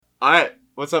Alright,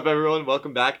 what's up everyone?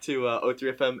 Welcome back to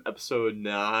O3FM episode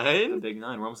 9. The big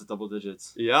 9, we're almost at double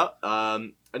digits. Yeah,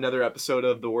 another episode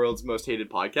of the world's most hated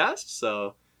podcast.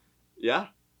 So, yeah,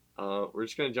 we're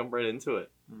just going to jump right into it.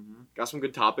 Mm-hmm. Got some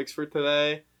good topics for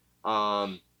today.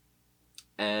 And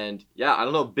yeah, I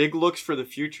don't know, big looks for the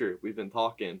future. We've been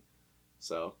talking.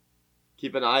 So,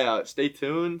 keep an eye out. Stay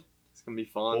tuned. It's going to be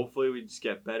fun. Hopefully we just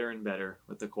get better and better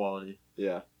with the quality.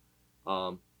 Yeah.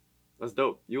 That's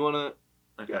dope. You want to...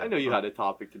 Okay. Yeah, I know you had a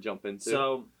topic to jump into.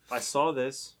 So, I saw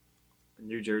this,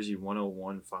 New Jersey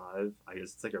 101.5. I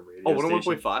guess it's like a radio Oh,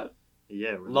 station. 101.5?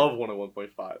 Yeah. Love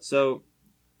 101.5. So,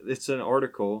 it's an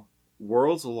article,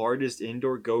 World's Largest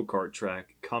Indoor Go-Kart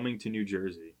Track Coming to New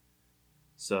Jersey.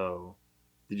 So,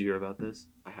 did you hear about this?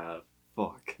 I have.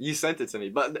 Fuck. You sent it to me,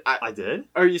 but I did?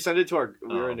 Or you sent it to our...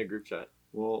 We were in a group chat.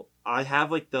 Well, I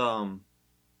have like the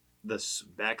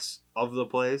specs of the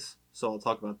place, so I'll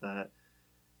talk about that.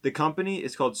 The company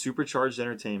is called Supercharged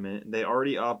Entertainment. They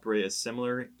already operate a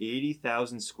similar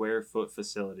 80,000 square foot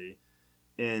facility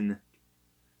in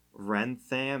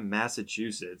Wrentham,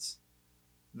 Massachusetts.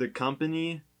 The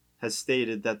company has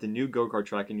stated that the new go-kart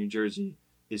track in New Jersey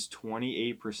is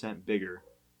 28% bigger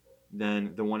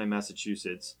than the one in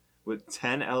Massachusetts, with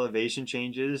 10 elevation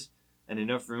changes and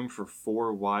enough room for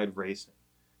 4 wide racing.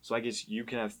 So I guess you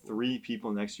can have 3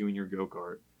 people next to you in your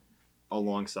go-kart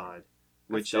alongside,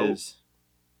 which is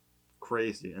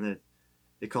crazy. And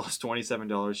it costs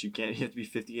 $27. You have to be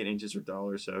 58 inches or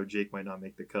dollars, so Jake might not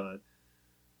make the cut.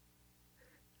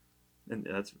 And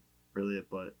that's really it,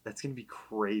 but that's going to be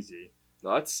crazy.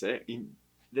 No, that's sick.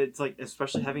 It's like,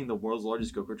 especially having the world's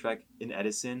largest go-kart track in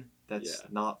Edison, that's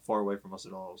not far away from us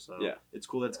at all. So it's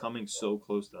cool that it's coming so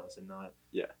close to us and not...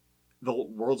 Yeah. The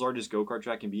world's largest go-kart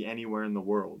track can be anywhere in the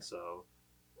world, so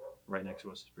right next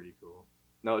to us is pretty cool.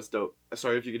 No, it's dope.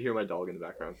 Sorry if you could hear my dog in the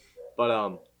background.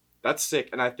 But that's sick.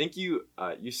 And I think you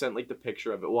sent like the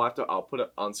picture of it. I'll put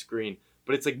it on screen.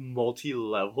 But it's like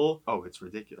multi-level. Oh, it's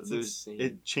ridiculous.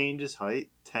 It changes height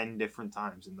 10 different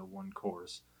times in the one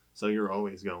course. So you're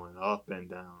always going up and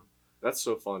down. That's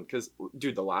so fun. Because,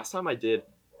 dude, the last time I did...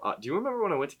 do you remember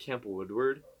when I went to Camp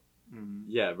Woodward? Mm-hmm.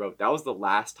 Yeah, bro. That was the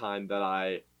last time that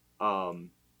I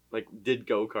did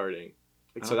go-karting.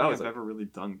 Like, so that was I've ever really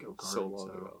done go-karting. So long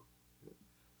ago.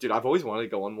 Dude, I've always wanted to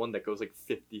go on one that goes like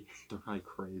 50. They're probably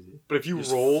crazy. But if you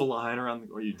just roll... flying around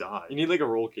or you die. You need like a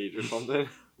roll cage or something.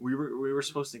 We were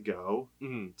supposed to go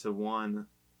to one...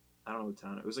 I don't know what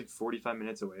town. It was like 45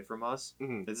 minutes away from us.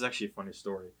 Mm-hmm. This is actually a funny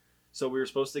story. So we were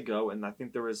supposed to go, and I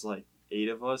think there was like 8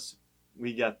 of us.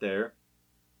 We got there,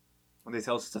 and they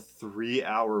tell us it's a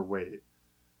 3-hour wait.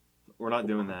 We're not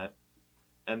doing that.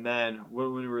 And then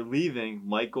when we were leaving,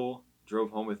 Michael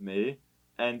drove home with me,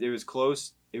 and it was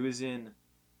close. It was in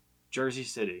Jersey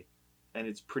City, and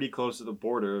it's pretty close to the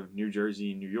border of New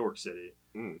Jersey and New York City.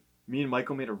 Me and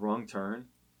Michael made a wrong turn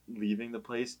leaving the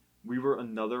place. We were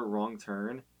another wrong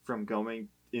turn from going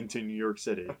into New York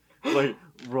City. Like,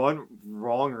 wrong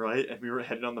right, and we were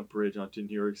headed on the bridge onto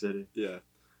New York City. Yeah,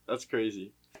 that's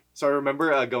crazy. So I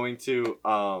remember going to...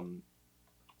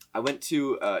 I went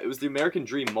to, it was the American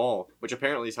Dream Mall, which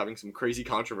apparently is having some crazy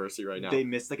controversy right now. They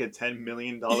missed like a $10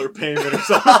 million payment or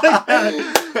something like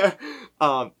that.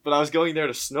 But I was going there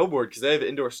to snowboard because they have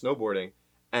indoor snowboarding.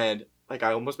 And, like,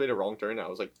 I almost made a wrong turn. I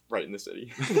was, like, right in the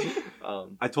city.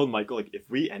 I told Michael, like, if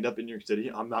we end up in New York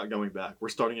City, I'm not going back. We're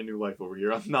starting a new life over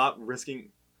here. I'm not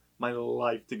risking my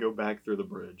life to go back through the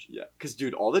bridge. Yeah, because,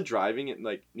 dude, all the driving in,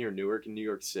 like, near Newark and New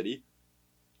York City...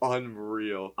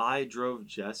 Unreal. I drove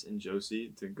Jess and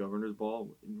Josie to Governor's Ball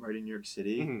right in New York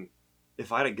City. Mm-hmm.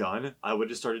 If I had a gun, I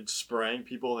would have started spraying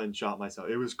people and shot myself.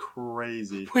 It was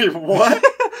crazy. Wait, what?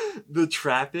 The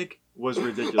traffic was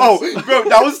ridiculous. Oh, bro,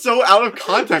 that was so out of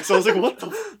context. I was like, what the...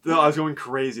 No, I was going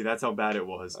crazy. That's how bad it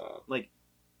was. Like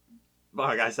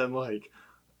I said, like,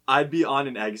 I'd be on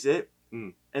an exit,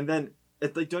 and then...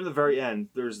 It's like during the very end,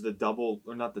 there's the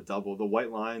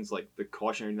white lines, like the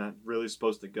cautionary not really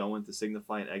supposed to go in to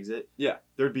signify an exit. Yeah.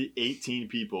 There'd be 18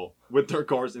 people with their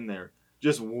cars in there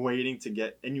just waiting to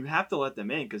get, and you have to let them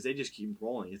in because they just keep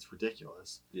rolling. It's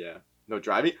ridiculous. Yeah. No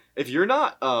driving. If you're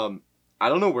not, I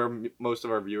don't know where most of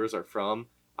our viewers are from.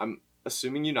 I'm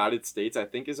assuming United States, I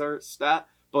think is our stat.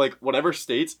 But like whatever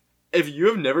states, if you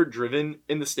have never driven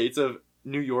in the states of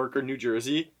New York or New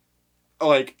Jersey,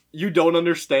 like, you don't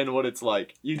understand what it's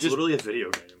like. It's literally a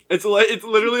video game. It's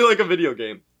literally like a video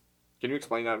game. Can you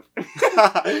explain that?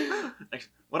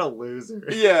 What a loser.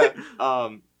 Yeah.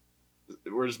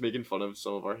 We're just making fun of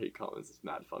some of our hate comments. It's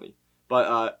mad funny.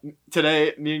 But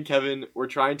today, me and Kevin, we're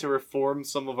trying to reform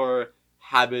some of our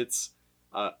habits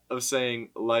of saying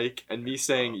like and me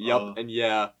saying yup and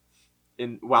yeah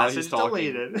while Message he's talking.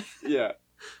 deleted. Yeah.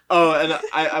 Oh, and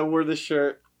I wore this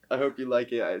shirt. I hope you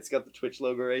like it. It's got the Twitch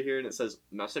logo right here, and it says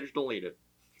 "message deleted."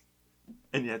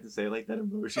 And you have to say like that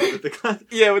emotion with the class.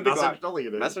 Yeah, with the Message clap.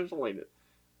 deleted. Message deleted.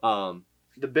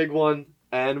 The big one,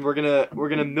 and we're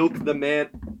gonna milk the man.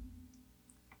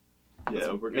 Yeah, Let's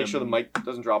we're gonna make sure the mic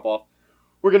doesn't drop off.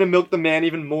 We're gonna milk the man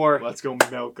even more. Let's go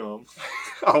milk him.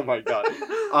 Oh my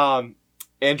god.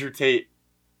 Andrew Tate.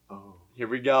 Oh. Here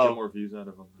we go. Get more views out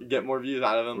of him. Get more views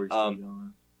out of him. Before he's still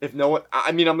going. If no one,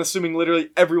 I mean, I'm assuming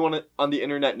literally everyone on the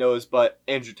internet knows, but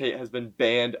Andrew Tate has been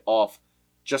banned off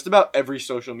just about every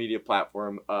social media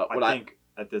platform. I think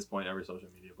at this point, every social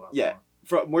media platform. Yeah.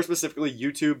 More specifically,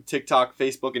 YouTube, TikTok,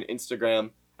 Facebook, and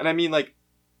Instagram. And I mean, like,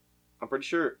 I'm pretty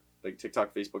sure, like,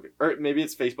 TikTok, Facebook, or maybe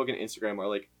it's Facebook and Instagram are,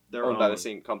 like, They're owned by the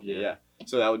same company. Yeah.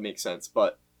 So that would make sense.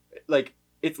 But, like,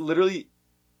 it's literally,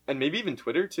 and maybe even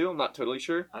Twitter, too. I'm not totally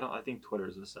sure. I think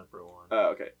Twitter's a separate one.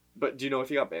 Okay. But do you know if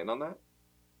he got banned on that?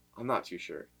 I'm not too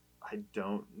sure. I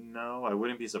don't know. I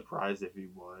wouldn't be surprised if he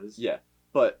was. Yeah.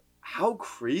 But how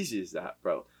crazy is that,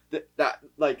 bro? That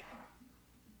like...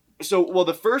 So, well,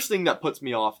 the first thing that puts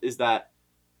me off is that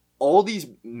all these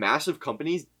massive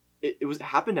companies, it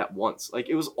happened at once. Like,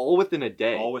 it was all within a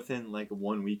day. All within, like,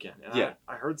 one weekend. And yeah.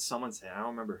 I heard someone say, I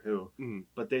don't remember who,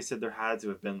 but they said there had to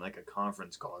have been, like, a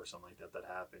conference call or something like that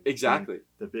happened. Exactly.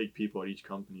 The big people at each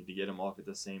company to get him off at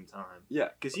the same time. Yeah.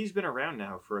 Because he's been around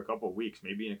now for a couple of weeks,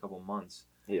 maybe in a couple of months.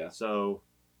 Yeah. So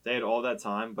they had all that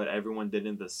time, but everyone did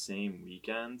it the same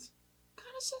weekend.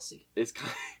 Kind of sussy. It's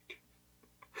kind of...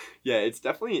 Yeah, it's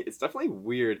definitely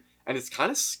weird, and it's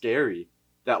kind of scary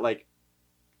that, like,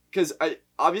 because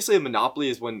obviously a monopoly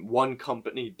is when one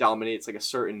company dominates, like, a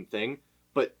certain thing,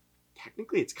 but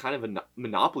technically it's kind of a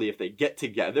monopoly if they get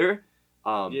together.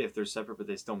 Yeah, if they're separate, but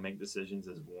they still make decisions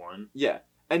as one. Yeah,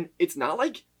 and it's not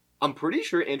like, I'm pretty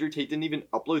sure Andrew Tate didn't even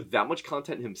upload that much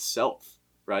content himself,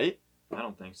 right? I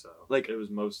don't think so. Like, it was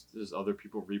there's other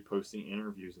people reposting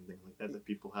interviews and things like that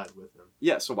people had with him.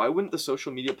 Yeah, so why wouldn't the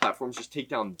social media platforms just take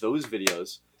down those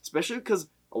videos? Especially because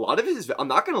a lot of his, I'm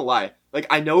not gonna lie, like,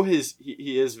 I know he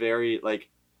is very, like,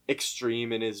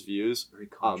 extreme in his views. Very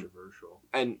controversial.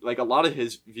 And, like, a lot of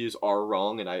his views are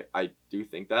wrong, and I do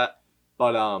think that.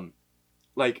 But,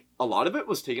 like, a lot of it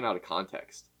was taken out of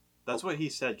context. That's what he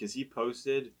said, because he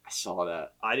posted... I saw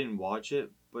that. I didn't watch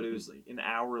it, but it was, like, an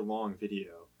hour-long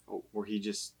video where he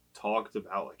just talked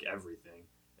about, like, everything.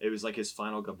 It was, like, his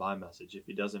final goodbye message. If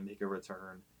he doesn't make a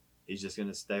return, he's just going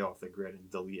to stay off the grid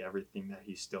and delete everything that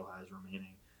he still has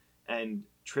remaining. And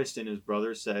Tristan, his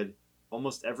brother, said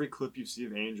almost every clip you see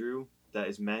of Andrew that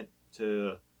is meant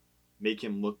to make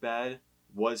him look bad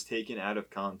was taken out of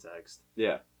context.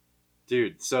 Yeah.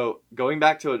 Dude, so going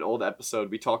back to an old episode,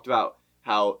 we talked about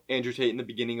how Andrew Tate in the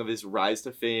beginning of his rise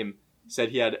to fame said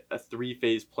he had a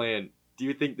 3-phase plan. Do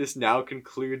you think this now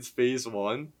concludes phase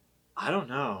 1? I don't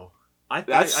know. I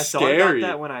That's thought about scary.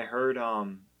 that when I heard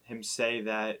him say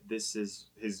that this is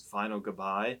his final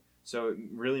goodbye. So it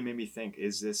really made me think,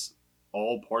 is this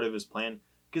all part of his plan?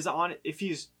 Because if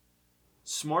he's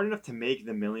smart enough to make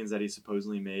the millions that he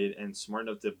supposedly made and smart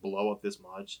enough to blow up this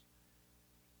much,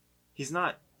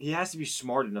 he has to be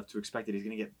smart enough to expect that he's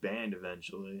going to get banned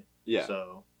eventually. Yeah.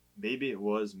 So maybe it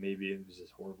was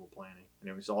just horrible planning. And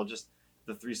it was all just,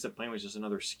 the 3-step plan was just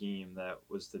another scheme that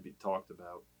was to be talked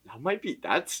about.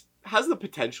 That has the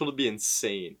potential to be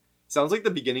insane. Sounds like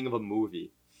the beginning of a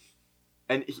movie.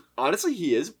 And honestly,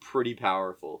 he is pretty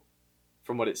powerful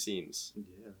from what it seems.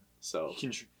 Yeah. So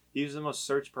he was the most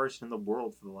searched person in the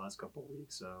world for the last couple of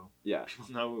weeks, so yeah,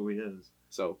 people know who he is.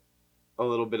 So a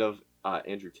little bit of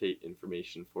Andrew Tate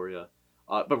information for you.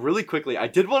 But really quickly, I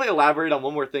did want to elaborate on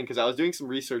one more thing because I was doing some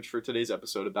research for today's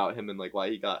episode about him and, like, why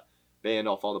he got banned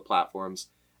off all the platforms.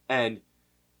 And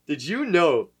did you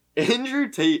know Andrew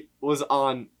Tate was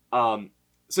on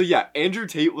Andrew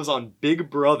Tate was on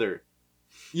Big Brother.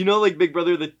 You know, like, Big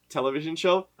Brother, the television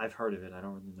show? I've heard of it. I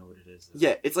don't really know what it is, though.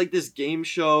 Yeah, it's like this game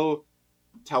show,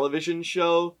 television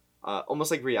show,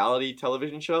 almost like reality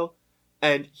television show.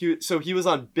 And he was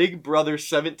on Big Brother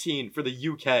 17 for the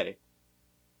UK.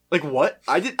 Like, what?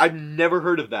 I've never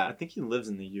heard of that. I think he lives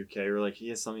in the UK, or, like, he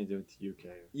has something to do with the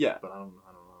UK. Yeah. But I don't know.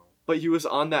 But he was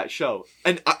on that show.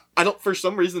 And I don't, for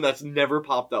some reason, that's never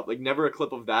popped up. Like, never a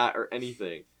clip of that or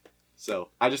anything. So,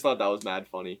 I just thought that was mad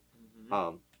funny.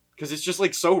 Mm-hmm. Because it's just,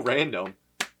 like, so random.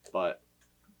 But,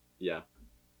 yeah.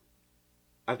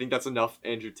 I think that's enough,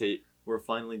 Andrew Tate. We're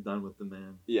finally done with the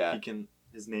man. Yeah.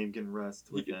 His name can rest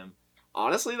with him.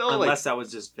 Honestly, though, unless that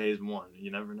was just phase 1.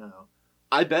 You never know.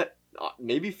 I bet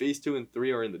maybe phase 2 and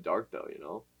 3 are in the dark, though, you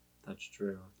know? That's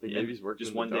true. Like, maybe he's working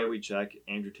just in one the day dark. we check,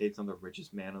 Andrew Tate's on the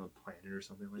richest man on the planet or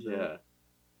something like that. Yeah.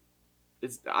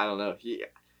 I don't know.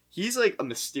 He's like a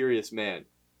mysterious man.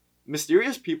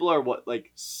 Mysterious people are what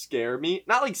like scare me.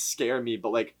 Not like scare me,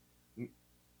 but like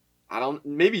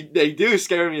maybe they do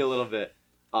scare me a little bit.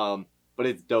 But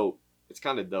it's dope. It's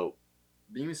kind of dope.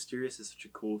 Being mysterious is such a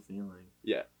cool feeling.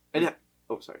 Yeah. And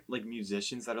oh, sorry. Like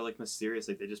musicians that are like mysterious,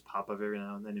 like they just pop up every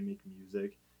now and then and make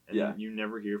music, and you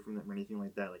never hear from them or anything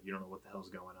like that. Like you don't know what the hell's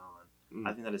going on.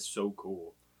 I think that is so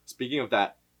cool. Speaking of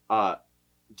that,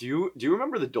 do you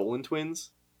remember the Dolan twins?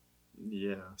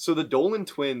 Yeah. So the Dolan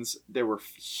twins, they were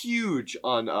huge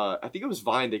on I think it was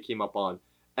Vine they came up on,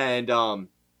 and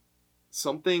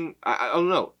something I don't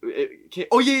know.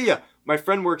 Oh yeah. My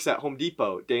friend works at Home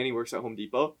Depot. Danny works at Home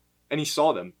Depot, and he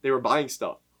saw them. They were buying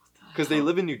stuff because they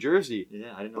live in New Jersey.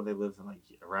 Yeah, I didn't know they lived like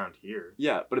around here.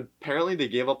 Yeah, but apparently they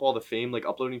gave up all the fame like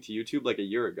uploading to YouTube like a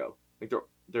year ago. Like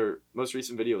their most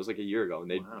recent video was like a year ago,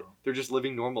 and they're just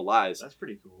living normal lives. That's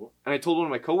pretty cool. And I told one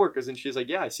of my coworkers, and she's like,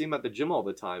 "Yeah, I see him at the gym all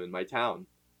the time in my town,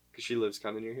 because she lives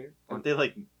kind of near here." Aren't they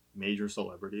like major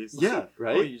celebrities? Yeah,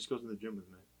 right. Oh, he just goes to the gym with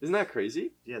me. Isn't that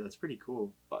crazy? Yeah, that's pretty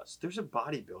cool. But there's a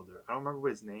bodybuilder. I don't remember what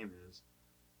his name is,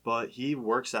 but he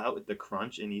works out at the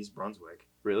Crunch in East Brunswick.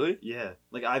 Really? Yeah.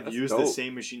 Like I've That's used dope. the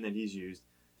same machine that he's used,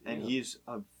 and Yeah.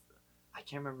 I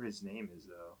can't remember his name is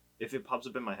though. If it pops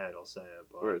up in my head, I'll say it.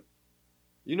 But Word.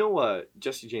 You know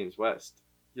Jesse James West?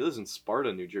 He lives in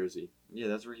Sparta, New Jersey. yeah,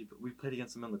 that's where we played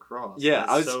against him in lacrosse. Yeah,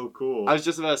 that's so cool. I was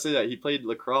just about to say that he played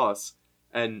lacrosse,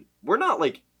 and we're not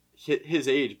like his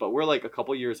age, but we're like a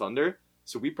couple years under,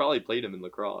 so we probably played him in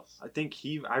lacrosse. I think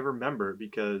I remember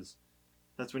because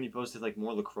that's when he posted like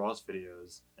more lacrosse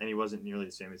videos, and he wasn't nearly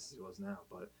the same as he was now.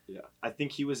 But yeah, I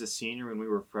think he was a senior when we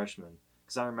were freshmen,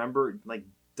 because I remember like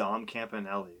Dom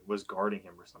Campanelli was guarding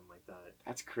him or something like that.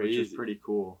 That's crazy. Which is pretty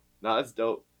cool. No, that's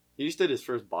dope. He just did his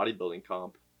first bodybuilding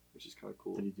comp, which is kind of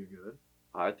cool. Did he do good?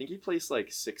 I think he placed like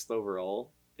 6th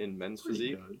overall in men's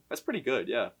physique. Good. That's pretty good,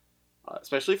 yeah.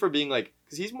 Especially for being like,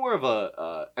 because he's more of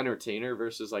a entertainer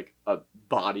versus like a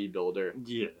bodybuilder.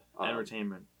 Yeah,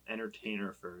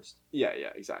 entertainer first. Yeah,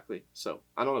 exactly. So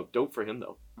I don't know, dope for him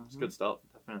though. It's good stuff.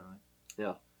 Definitely.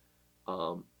 Yeah.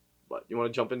 But you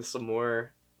want to jump into some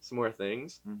more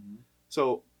things? Mm-hmm.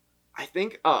 So I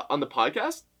think on the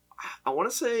podcast, I want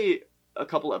to say a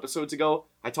couple episodes ago,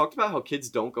 I talked about how kids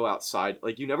don't go outside.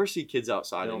 Like you never see kids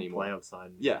outside they don't anymore. Play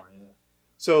outside anymore. Yeah.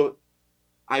 So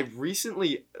I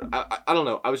recently, I don't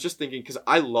know. I was just thinking because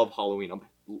I love Halloween.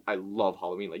 I love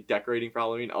Halloween, like decorating for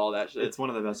Halloween, all that shit. It's one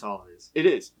of the best holidays. It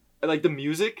is. And like the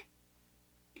music,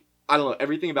 I don't know.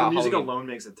 Everything about the music Halloween, alone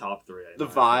makes it top 3. the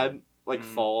vibe, like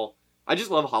fall. I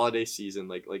just love holiday season,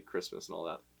 like Christmas and all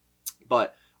that.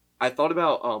 But I thought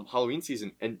about Halloween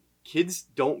season, and kids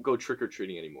don't go trick or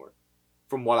treating anymore,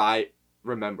 from what I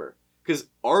remember. Because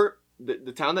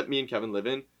the town that me and Kevin live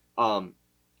in,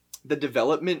 the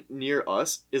development near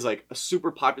us is like a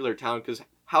super popular town because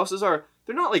houses they're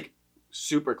not like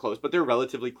super close, but they're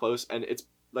relatively close, and it's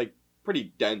like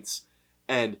pretty dense.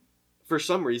 And for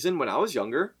some reason, when I was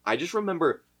younger, I just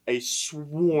remember a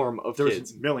swarm of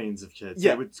kids. Millions of kids.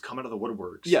 Yeah. They would come out of the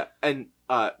woodworks. Yeah, and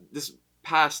this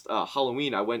past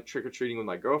Halloween, I went trick-or-treating with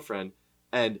my girlfriend,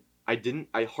 and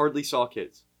I hardly saw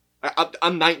kids.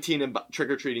 I'm 19 and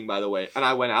trick-or-treating, by the way, and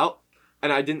I went out,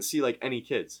 and I didn't see like any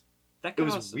kids. It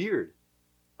was weird.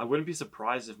 I wouldn't be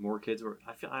surprised if more kids were.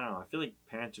 I don't know. I feel like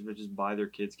parents would just buy their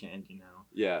kids candy now.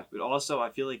 Yeah. But also, I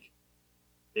feel like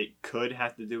it could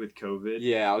have to do with COVID.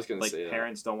 Yeah, I was gonna say like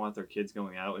parents don't want their kids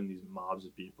going out in these mobs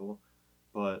of people,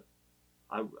 but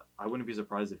I wouldn't be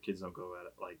surprised if kids don't go at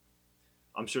it. Like,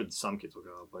 I'm sure some kids will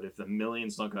go, but if the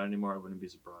millions don't go out anymore, I wouldn't be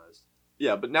surprised.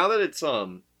 Yeah, but now that it's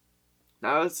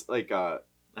like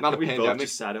not a we pandemic. both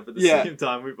just sat up at the Yeah. same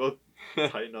time. We both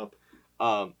tighten up.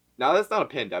 Now that's not a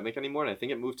pandemic anymore, and I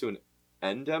think it moved to an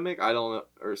endemic. I don't know,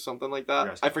 or something like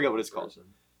that. I forget what it's called.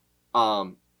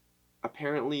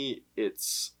 Apparently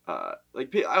it's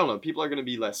like I don't know. People are gonna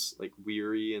be less like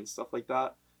weary and stuff like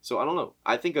that. So I don't know.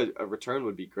 I think a return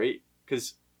would be great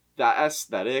because that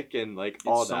aesthetic and like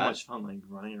all it's so that. much fun, like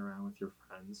running around with your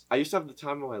friends. I used to have the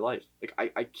time of my life.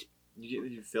 Like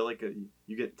you feel like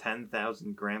you get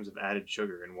 10,000 grams of added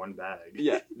sugar in one bag.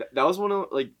 Yeah, that was one of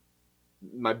like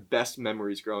my best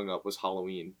memories growing up was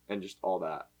Halloween and just all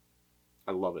that.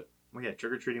 I love it. Well, yeah,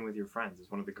 trick-or-treating with your friends is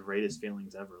one of the greatest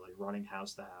feelings ever, like running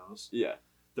house to house. Yeah.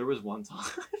 There was one time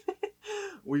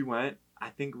we went, I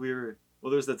think there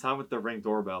was the time with the Ring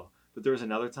doorbell, but there was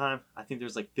another time, I think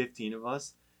there's like 15 of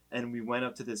us, and we went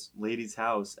up to this lady's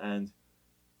house, and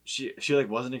she like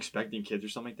wasn't expecting kids or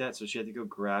something like that, so she had to go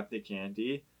grab the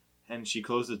candy, and she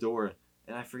closed the door,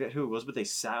 and I forget who it was, but they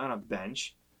sat on a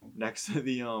bench next to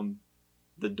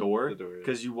the door,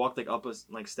 because you walked like up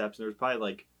like steps, and there was probably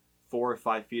like 4 or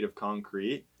 5 feet of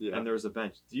concrete, Yeah. and there was a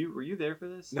bench. Were you there for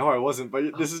this? No, I wasn't,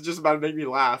 but this is just about to make me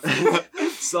laugh.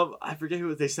 I forget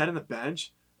who they sat on the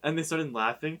bench, and they started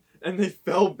laughing, and they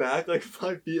fell back like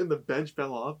 5 feet, and the bench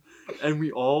fell off, and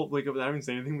we all, like, without even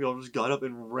saying anything, we all just got up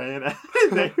and ran out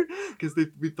of there, because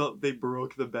we thought they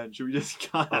broke the bench, we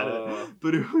just got out of it,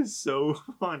 but it was so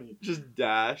funny. Just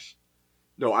dash.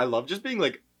 No, I love just being,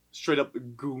 like, straight up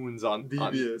goons on...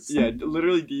 Devious. Yeah,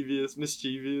 literally devious,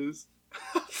 mischievous.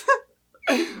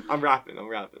 I'm rapping.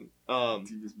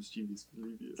 Devious, mischievous,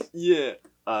 devious. Yeah.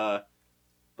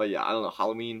 But yeah, I don't know.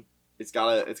 Halloween, it's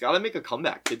gotta make a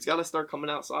comeback. Kids gotta start coming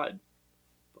outside.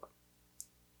 But...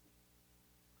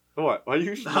 What? Why are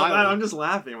you smiling? I'm just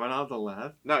laughing. Am I not allowed to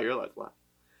laugh? No, you're allowed to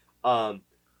laugh.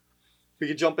 We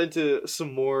could jump into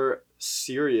some more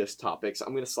serious topics.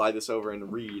 I'm gonna slide this over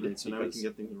and read. So now we can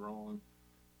get things rolling.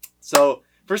 So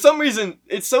for some reason,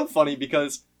 it's so funny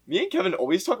because me and Kevin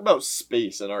always talk about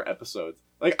space in our episodes.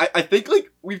 Like I think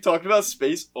like we've talked about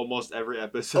space almost every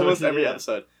episode.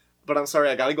 Episode. But I'm sorry,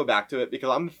 I gotta go back to it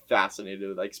because I'm fascinated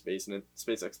with like space and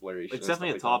space exploration. It's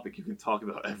definitely a topic you can talk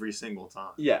about every single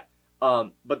time. Yeah.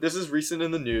 But this is recent in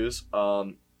the news.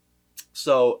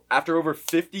 So after over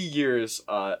 50 years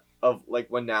of like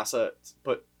when NASA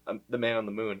put the man on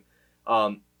the moon,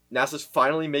 NASA's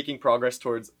finally making progress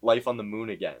towards life on the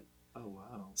moon again. Oh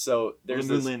wow! So there's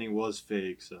the moon landing was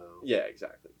fake, so yeah,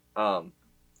 exactly.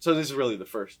 So this is really the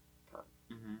first time.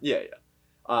 Mm-hmm.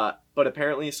 Yeah. But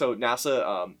apparently, so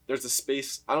NASA, there's a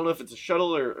space. I don't know if it's a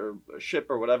shuttle or a ship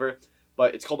or whatever,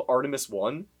 but it's called Artemis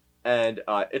 1, and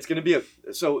it's gonna be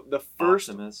the first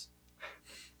Optimus.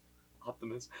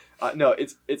 No,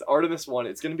 it's Artemis 1.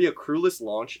 It's gonna be a crewless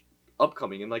launch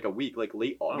upcoming in like a week, like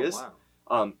late August. Oh,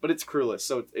 wow. But it's crewless,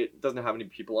 so it doesn't have any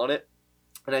people on it.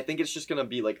 And I think it's just going to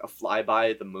be like a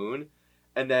flyby at the moon.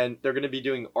 And then they're going to be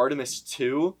doing Artemis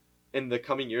 2 in the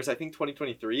coming years, I think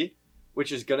 2023,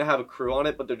 which is going to have a crew on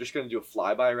it, but they're just going to do a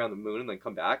flyby around the moon and then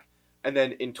come back. And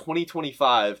then in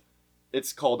 2025,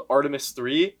 it's called Artemis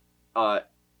 3.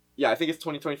 Yeah, I think it's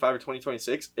 2025 or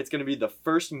 2026. It's going to be the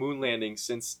first moon landing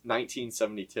since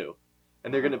 1972.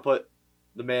 And they're going to put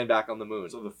the man back on the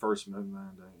moon. So the first moon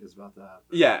landing is about to happen.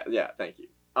 Yeah, thank you.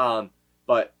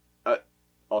 But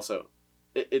also,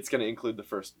 it's going to include the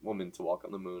first woman to walk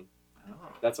on the moon. Oh.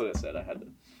 That's what it said. I had to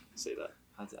say that.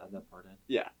 I had to add that part in.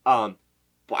 Yeah. But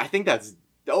I think that's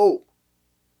dope.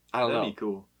 I don't know. That'd be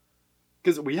cool.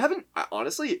 Because we haven't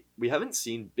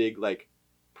seen big, like,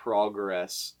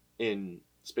 progress in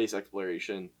space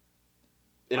exploration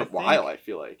in a while, I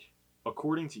feel like.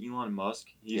 According to Elon Musk,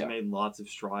 he's made lots of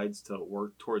strides to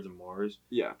work towards Mars.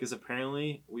 Yeah. Because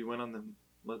apparently we went on the...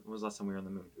 When was the last time we were on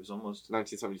the moon? It was almost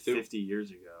 1972. 50 years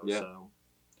ago. Yeah. So.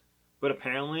 But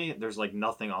apparently there's like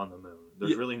nothing on the moon.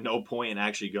 There's really no point in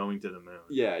actually going to the moon.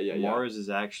 Yeah. Mars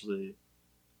is actually...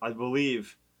 I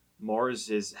believe Mars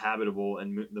is habitable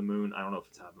and the moon... I don't know if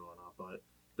it's habitable or not,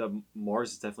 but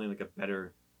Mars is definitely like a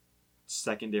better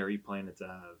secondary planet to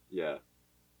have. Yeah.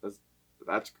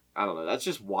 That's I don't know. That's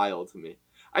just wild to me.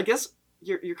 I guess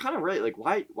you're kind of right. Like,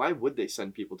 why would they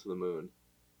send people to the moon?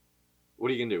 What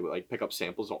are you gonna do? Like, pick up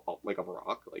samples like of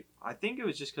rock? Like, I think it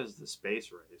was just because of the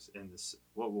space race and this.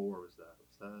 What war was that?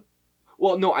 Was that?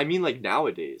 Well, no, I mean like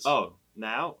nowadays. Oh,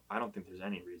 now I don't think there's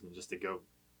any reason just to go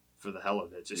for the hell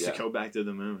of it, just to go back to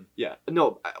the moon. Yeah,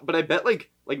 no, but I bet like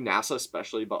NASA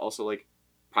especially, but also like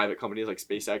private companies like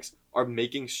SpaceX are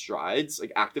making strides,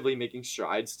 like actively making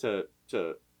strides to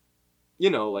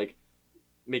like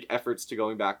make efforts to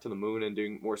going back to the moon and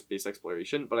doing more space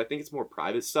exploration. But I think it's more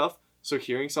private stuff. So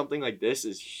hearing something like this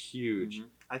is huge.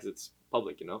 Mm-hmm. It's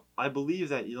public, I believe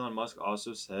that Elon Musk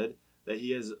also said that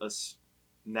he has a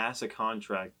NASA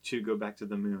contract to go back to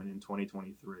the moon in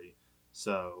 2023.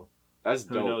 So that's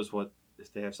who knows what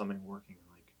if they have something working,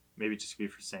 like maybe just be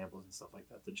for samples and stuff like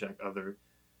that to check other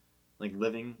like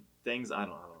living things. I don't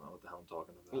know what the hell I'm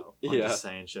talking about. I'm just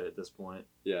saying shit at this point.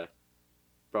 Yeah.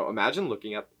 Bro, imagine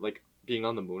looking at like being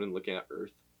on the moon and looking at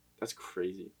Earth. That's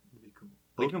crazy. That'd be cool.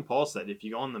 Logan Paul said if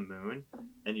you go on the moon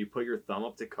and you put your thumb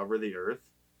up to cover the Earth,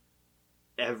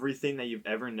 everything that you've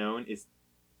ever known is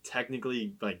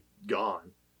technically like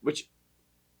gone. Which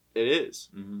it is.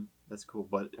 Mm-hmm. That's cool,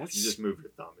 but if you just move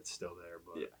your thumb, it's still there.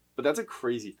 But yeah, but that's a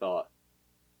crazy thought.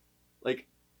 Like,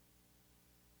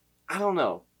 I don't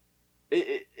know.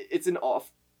 It's an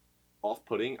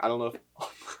off-putting. I don't know if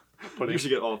off-putting. You should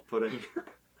get off-putting.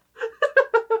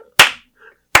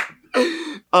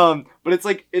 But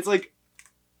it's like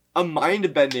a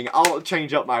mind-bending. I'll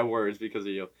change up my words because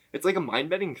of you. It's like a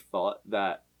mind-bending thought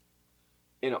that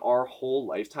in our whole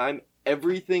lifetime,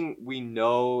 everything we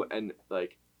know and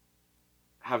like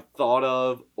have thought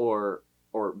of or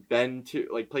or been to,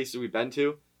 like places we've been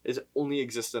to, is only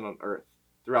existent on Earth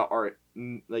throughout our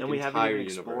like and we entire haven't even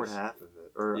explored universe. half of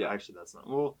it. Or Yeah. actually, that's not.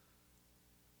 Well,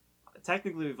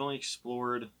 technically, we've only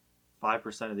explored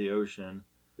 5% of the ocean.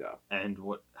 Yeah. And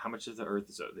how much of the Earth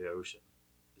is the ocean?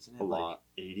 Isn't it A like lot.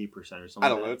 80% or something? I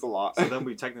don't like know. that? It's a lot. So then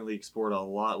we technically explored a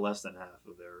lot less than half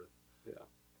of the Earth.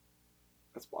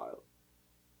 That's wild.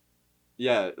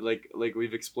 Yeah, like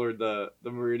we've explored the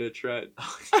Marina Trench.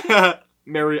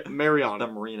 Mariana. The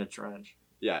Marina Trench.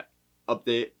 Yeah.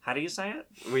 Update. How do you say it?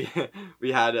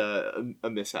 We had a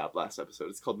mishap last episode.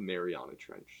 It's called Mariana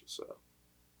Trench. So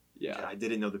yeah. I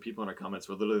didn't know the people in our comments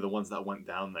were literally the ones that went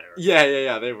down there.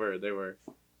 Yeah. They were.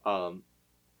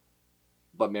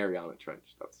 But Mariana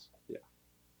Trench. That's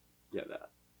that.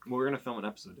 Well, we're gonna film an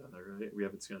episode down there, right? We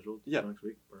have it scheduled. Yeah. For next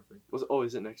week. Perfect.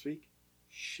 Is it next week?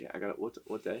 Shit, I got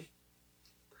what day?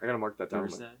 I gotta mark that down.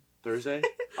 Thursday.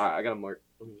 All right, I gotta mark.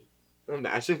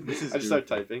 Imagine. I just start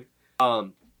typing.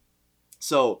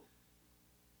 So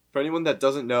for anyone that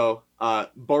doesn't know,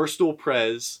 Barstool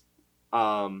Prez,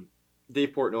 Dave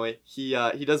Portnoy, he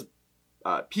does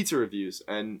pizza reviews,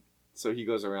 and so he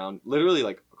goes around literally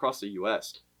like across the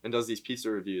U.S. and does these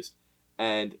pizza reviews,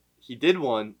 and he did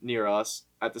one near us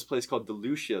at this place called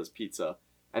Delucia's Pizza,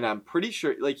 and I'm pretty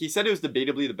sure, like, he said it was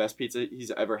debatably the best pizza he's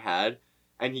ever had,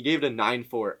 and he gave it a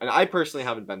 9.4, and I personally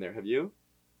haven't been there. Have you?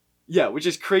 Yeah, which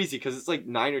is crazy because it's like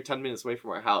 9 or 10 minutes away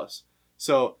from our house.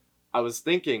 So I was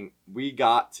thinking we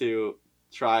got to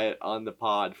try it on the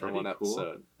pod for one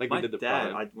episode. Like my we did the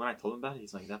dad, Prime. when I told him about it,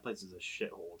 he's like, that place is a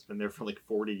shithole. It's been there for like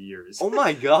 40 years. Oh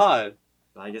my god.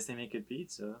 But I guess they make good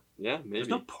pizza. Yeah, maybe. There's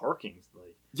no parking.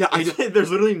 Like, yeah, I know.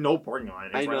 There's literally no parking lot.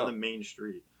 It's I right know. on the main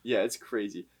street. Yeah, it's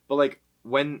crazy. But like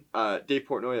when Dave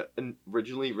Portnoy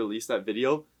originally released that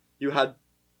video, you had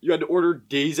to order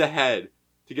days ahead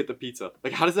to get the pizza.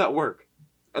 Like, how does that work?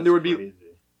 And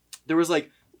there was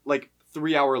like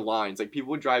 3-hour lines. Like, people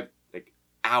would drive like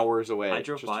hours away. I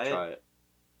drove just by to try it.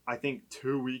 I think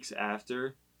 2 weeks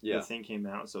after the thing came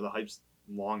out, so the hype's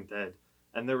long dead.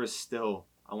 And there was still,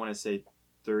 I want to say,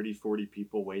 30, 40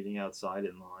 people waiting outside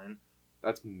in line.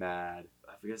 That's mad.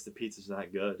 I guess the pizza's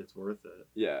that good. It's worth it.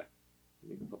 Yeah.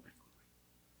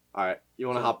 Alright, you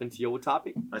want to hop into your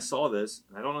topic? I saw this,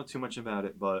 and I don't know too much about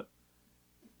it, but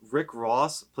Rick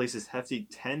Ross places hefty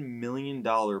 $10 million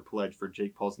pledge for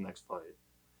Jake Paul's next fight.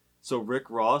 So Rick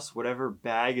Ross, whatever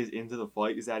bag is into the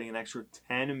fight, is adding an extra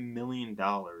 $10 million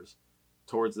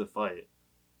towards the fight.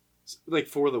 Like,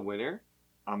 for the winner?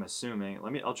 I'm assuming.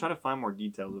 I'll try to find more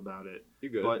details about it. You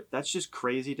good. But that's just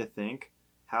crazy to think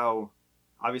how,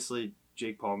 obviously,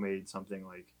 Jake Paul made something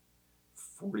like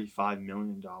 $45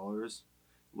 million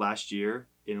last year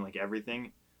in like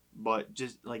everything. But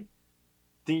just like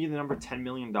thinking the number $10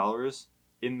 million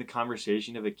in the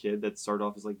conversation of a kid that started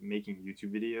off as like making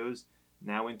YouTube videos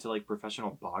now into like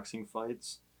professional boxing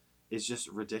fights is just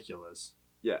ridiculous.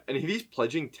 Yeah, and if he's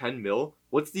pledging 10 mil,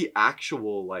 what's the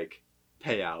actual like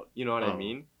payout? You know what I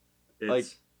mean? Like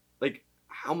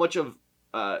how much of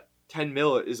 10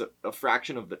 mil is a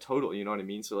fraction of the total? You know what I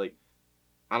mean? So like,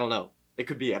 I don't know. It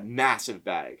could be a massive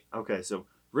bag. Okay, so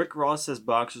Rick Ross says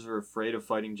boxers are afraid of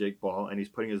fighting Jake Paul, and he's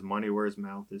putting his money where his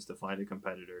mouth is to find a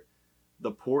competitor.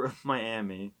 The Port of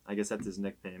Miami, I guess that's his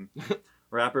nickname,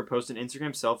 rapper posted an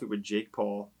Instagram selfie with Jake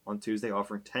Paul on Tuesday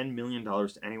offering $10 million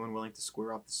to anyone willing to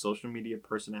square off the social media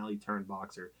personality turned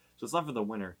boxer. So it's not for the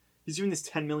winner. He's giving this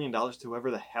 $10 million to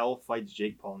whoever the hell fights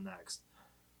Jake Paul next.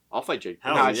 I'll fight Jake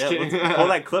Paul. Hell yeah, let's pull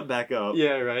that clip back up.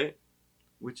 Yeah, right?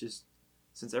 Which is,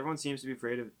 since everyone seems to be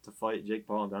afraid to fight Jake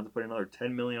Paul, I'm down to put another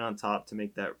 $10 million on top to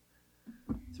make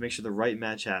sure the right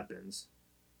match happens.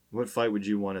 What fight would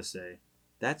you want to say?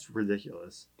 That's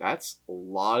ridiculous. That's a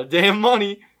lot of damn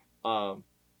money.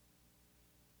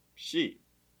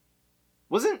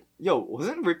 Wasn't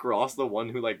Rick Ross the one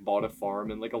who like bought a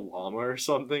farm and like a llama or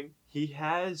something? He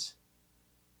has.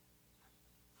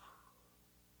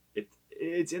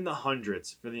 It's in the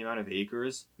hundreds for the amount of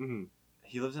acres. Mm-hmm.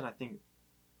 He lives in, I think,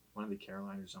 one of the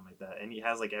Carolinas or something like that, and he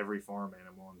has like every farm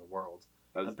animal in the world.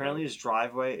 Apparently, his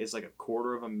driveway is like a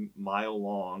quarter of a mile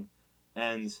long,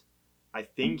 and I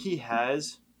think he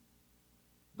has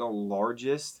the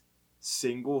largest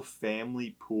single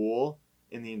family pool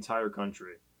in the entire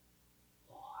country.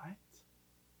 What?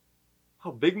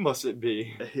 How big must it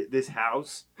be? This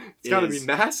house, it's got to be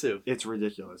massive. It's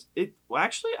ridiculous.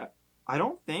 Actually, I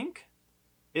don't think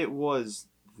it was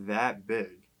that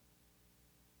big.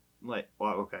 Like,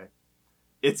 well, okay,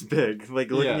 it's big. Like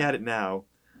looking at it now,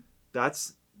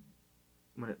 that's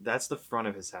the front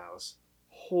of his house.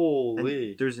 Holy!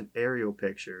 And there's an aerial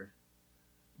picture,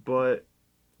 but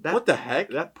What the heck?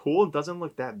 That pool doesn't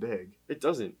look that big. It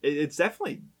doesn't. It's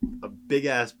definitely a big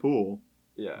ass pool.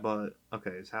 Yeah. But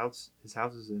okay, his house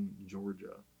is in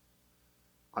Georgia.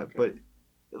 Okay. But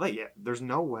like, yeah, there's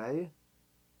no way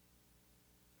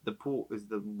the pool is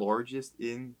the largest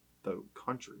in the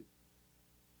country.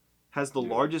 Has the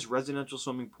largest residential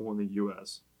swimming pool in the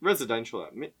U.S. Residential,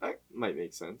 that might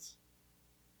make sense.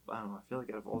 I don't know. I feel like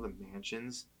out of all the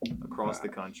mansions across the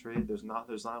country, there's not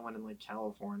one in like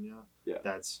California. Yeah.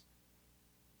 That's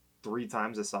 3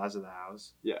 times the size of the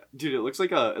house. Yeah, dude, it looks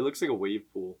like a wave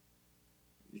pool.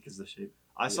 Because of the shape.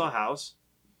 I saw a house,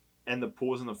 and the pool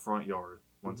was in the front yard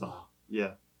one time.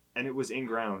 Yeah, and it was in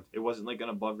ground. It wasn't like an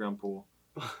above ground pool.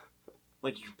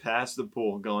 Like you passed the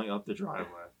pool going up the driveway.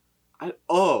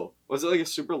 Was it like a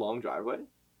super long driveway?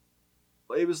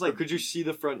 It was like, or could you see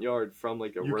the front yard from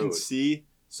like a road? You can see.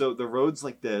 So the road's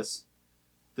like this.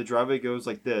 The driveway goes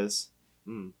like this.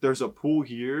 There's a pool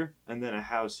here and then a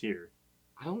house here.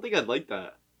 I don't think I'd like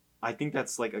that. I think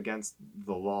that's like against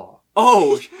the law.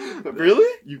 Oh,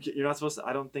 really? You're not supposed to.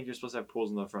 I don't think you're supposed to have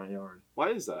pools in the front yard. Why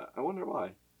is that? I wonder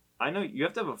why. I know you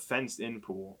have to have a fenced-in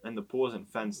pool, and the pool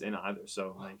isn't fenced in either.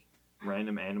 So like,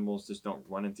 random animals just don't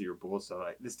run into your pool. So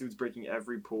like, this dude's breaking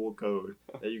every pool code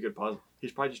that you could possibly.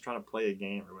 He's probably just trying to play a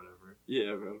game or whatever.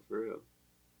 Yeah, bro, for real.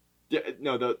 Yeah,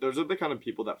 no, those are the kind of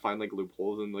people that find like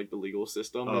loopholes in like the legal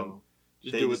system and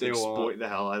just do what they want. Exploit the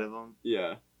hell out of them.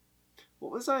 Yeah.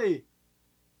 What was I?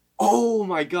 Oh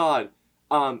my god.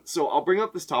 So I'll bring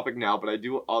up this topic now, but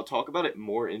I'll talk about it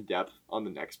more in depth on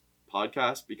the next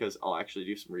podcast because I'll actually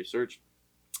do some research.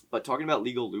 But talking about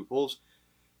legal loopholes,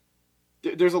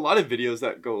 there's a lot of videos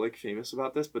that go like famous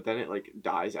about this, but then it like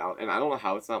dies out, and I don't know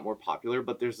how it's not more popular.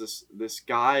 But there's this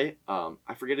guy,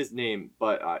 I forget his name,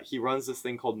 but he runs this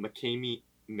thing called McCamey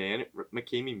Manor.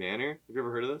 Have you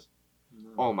ever heard of this? No.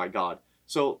 Oh my god.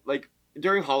 So like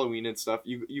during Halloween and stuff,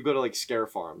 you go to like scare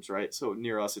farms, right? So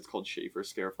near us, it's called Schaefer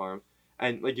Scare Farm,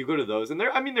 and like you go to those, and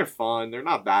they're fun. They're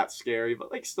not that scary,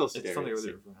 but like still scary. It's something with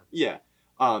your friends. Yeah.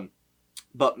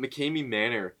 But McCamey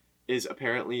Manor is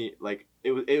apparently like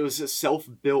it was a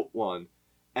self-built one,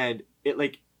 and it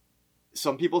like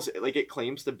some people say, like it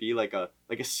claims to be like a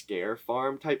scare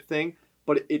farm type thing,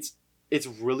 but it's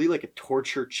really like a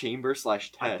torture chamber /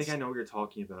 test. I think I know what you're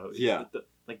talking about. Yeah.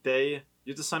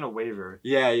 You have to sign a waiver.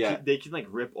 Yeah. They can like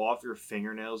rip off your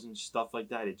fingernails and stuff like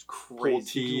that. It's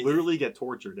crazy. You can literally get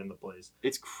tortured in the place.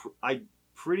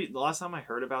 The last time I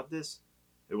heard about this,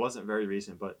 it wasn't very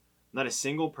recent, but not a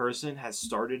single person has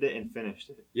started it and finished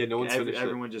it. Yeah, no one's finished it.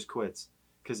 Everyone just quits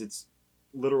because it's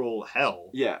literal hell.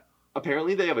 Yeah.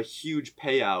 Apparently they have a huge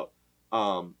payout,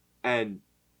 and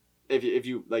if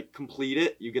you like complete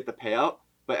it, you get the payout.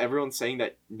 But everyone's saying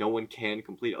that no one can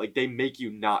complete it. Like, they make you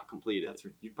not complete it.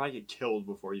 You'd probably get killed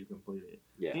before you complete it.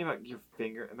 Yeah. Think about your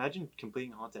finger. Imagine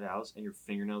completing a haunted house and your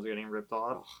fingernails are getting ripped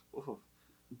off. Oh.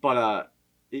 But,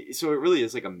 so it really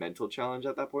is like a mental challenge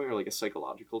at that point, or like a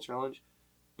psychological challenge.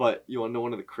 But you want to know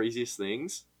one of the craziest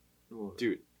things? What?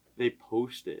 Dude, they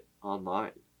post it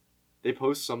online. They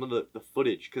post some of the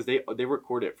footage, because they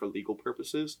record it for legal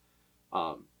purposes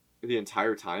the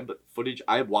entire time. But footage,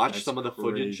 I watched some of the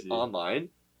footage online.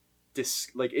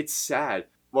 It's sad.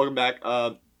 Welcome back.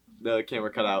 The camera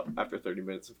cut out after 30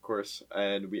 minutes, of course,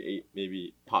 and we ate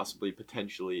maybe, possibly,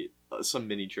 potentially some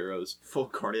mini churros. Full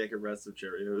cardiac arrest of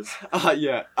Cheerios.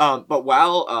 Yeah. But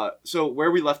while so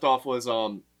where we left off was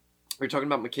we're talking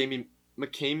about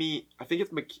McCamey. I think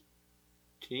it's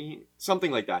McCamey,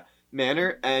 something like that.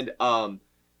 Manor, and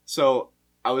so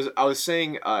I was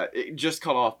saying it just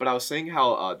cut off, but I was saying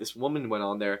how this woman went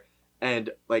on there.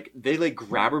 And, like, they, like,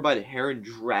 grab her by the hair and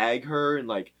drag her and,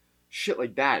 like, shit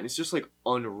like that. And it's just, like,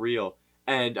 unreal.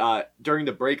 And during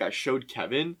the break, I showed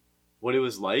Kevin what it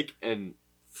was like. And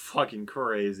fucking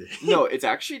crazy. No, it's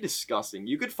actually disgusting.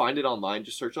 You could find it online.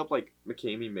 Just search up, like,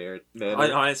 McCamey Manor.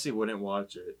 I honestly wouldn't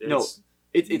watch it.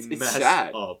 It's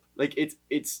sad. Up. Like,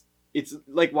 it's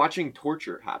like watching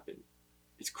torture happen.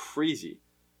 It's crazy.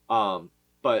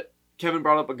 But Kevin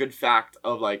brought up a good fact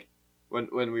of, like,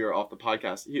 when we were off the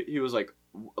podcast, he was like,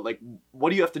 what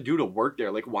do you have to do to work there?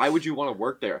 Like, why would you want to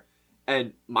work there?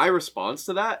 And my response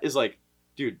to that is like,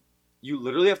 dude, you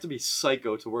literally have to be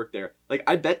psycho to work there. Like,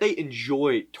 I bet they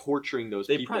enjoy torturing those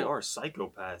people. They probably are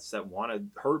psychopaths that want to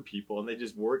hurt people, and they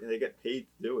just work and they get paid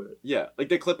to do it. Yeah, like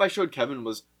the clip I showed Kevin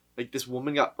was like this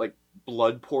woman got like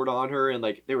blood poured on her, and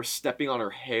like they were stepping on her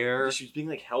hair. She was being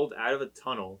like held out of a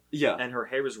tunnel. Yeah, and her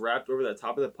hair was wrapped over the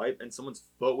top of the pipe, and someone's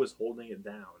foot was holding it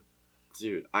down.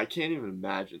 Dude, I can't even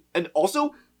imagine. And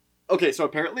also, okay, so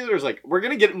apparently there's like, we're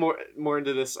going to get more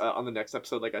into this on the next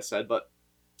episode, like I said, but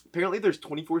apparently there's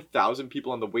 24,000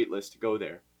 people on the wait list to go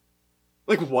there.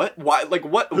 Like what? Why? Like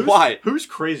what? Who's, Why? Who's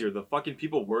crazier, the fucking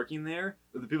people working there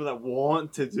or the people that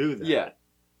want to do that? Yeah.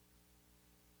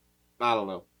 I don't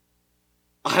know.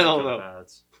 I don't know.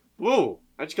 Bats. Whoa!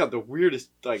 I just got the weirdest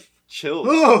like chills.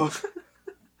 Whoa!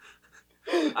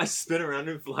 I spin around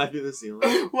and fly through the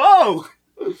ceiling. Whoa!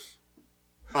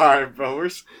 Alright, bro.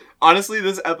 Honestly,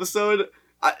 this episode,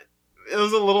 it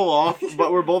was a little off,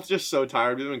 but we're both just so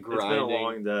tired. We've been grinding. It's been a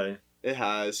long day. It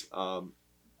has.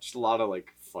 Just a lot of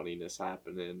like funniness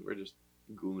happening. We're just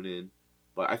gooning.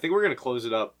 But I think we're gonna close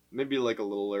it up maybe like a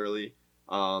little early.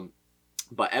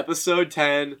 But episode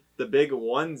 10. The big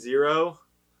 1-0.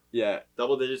 Yeah.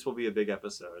 Double digits will be a big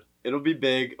episode. It'll be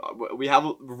big. We have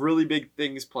really big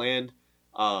things planned.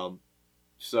 So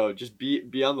just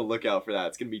be on the lookout for that.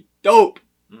 It's gonna be dope.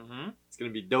 Mm-hmm. It's gonna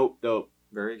be dope.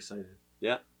 Very excited.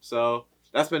 Yeah. So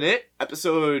that's been it.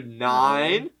 Episode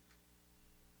 9.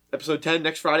 Episode 10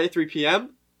 next Friday, 3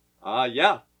 p.m.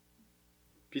 Yeah.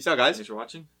 Peace out, guys. Thanks for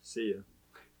watching. See you.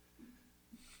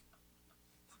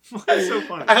 That's so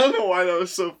funny. I don't know why that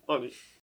was so funny.